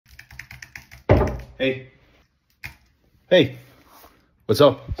Hey. Hey, what's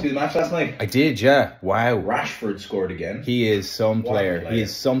up? See the match last night? I did, yeah. Wow. Rashford scored again. He is some player. He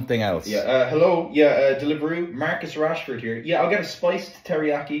is something else. Yeah, hello. Yeah, Deliveroo. Marcus Rashford here. Yeah, I'll get a spiced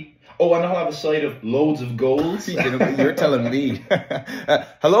teriyaki. Oh, and I'll have a side of loads of goals. You're telling me.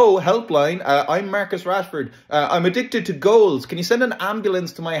 Hello, helpline. I'm Marcus Rashford. I'm addicted to goals. Can you send an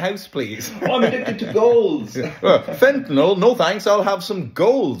ambulance to my house, please? Oh, I'm addicted to goals. Fentanyl? No thanks. I'll have some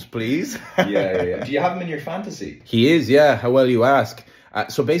goals, please. Yeah. Do you have him in your fantasy? He is, yeah. How well you ask.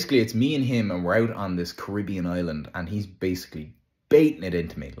 So basically, it's me and him, and we're out on this Caribbean island, and he's basically baiting it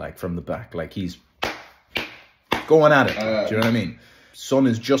into me, like from the back. Like he's going at it. Do you know what I mean? Sun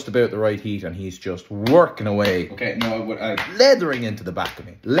is just about the right heat, and he's just working away. Okay, no, leathering into the back of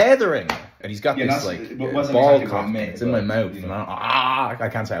me, leathering, and he's got this like ball cock. It's in my mouth. You know? I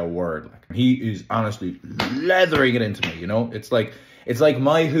can't say a word. Like he is honestly leathering it into me. You know, it's like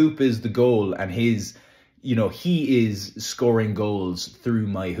my hoop is the goal, and his, you know, he is scoring goals through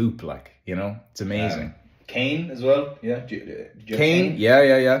my hoop. Like, you know, it's amazing. Kane as well, yeah. Kane,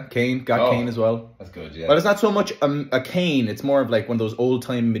 yeah. Kane got Kane as well. That's good, yeah. But it's not so much a cane. It's more of like one of those old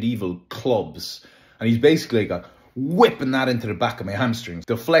time medieval clubs, and he's basically got whipping that into the back of my hamstrings.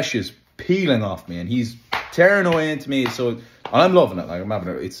 The flesh is peeling off me, and he's tearing away into me. So I'm loving it. Like I'm having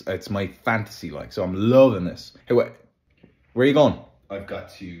it. It's my fantasy. Like, so I'm loving this. Hey, where are you going? I've got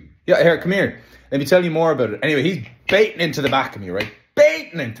to. Yeah, here, come here. Let me tell you more about it. Anyway, he's baiting into the back of me, right?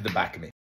 Baiting into the back of me.